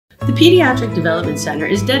The Pediatric Development Center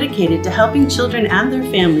is dedicated to helping children and their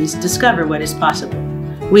families discover what is possible.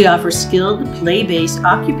 We offer skilled, play-based,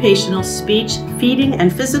 occupational, speech, feeding,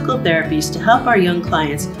 and physical therapies to help our young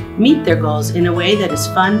clients meet their goals in a way that is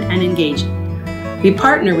fun and engaging. We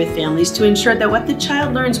partner with families to ensure that what the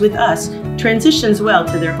child learns with us transitions well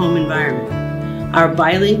to their home environment. Our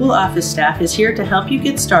bilingual office staff is here to help you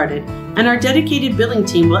get started, and our dedicated billing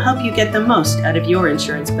team will help you get the most out of your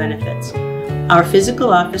insurance benefits. Our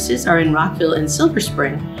physical offices are in Rockville and Silver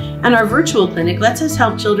Spring, and our virtual clinic lets us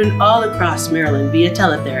help children all across Maryland via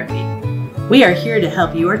teletherapy. We are here to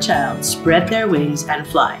help your child spread their wings and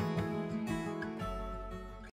fly.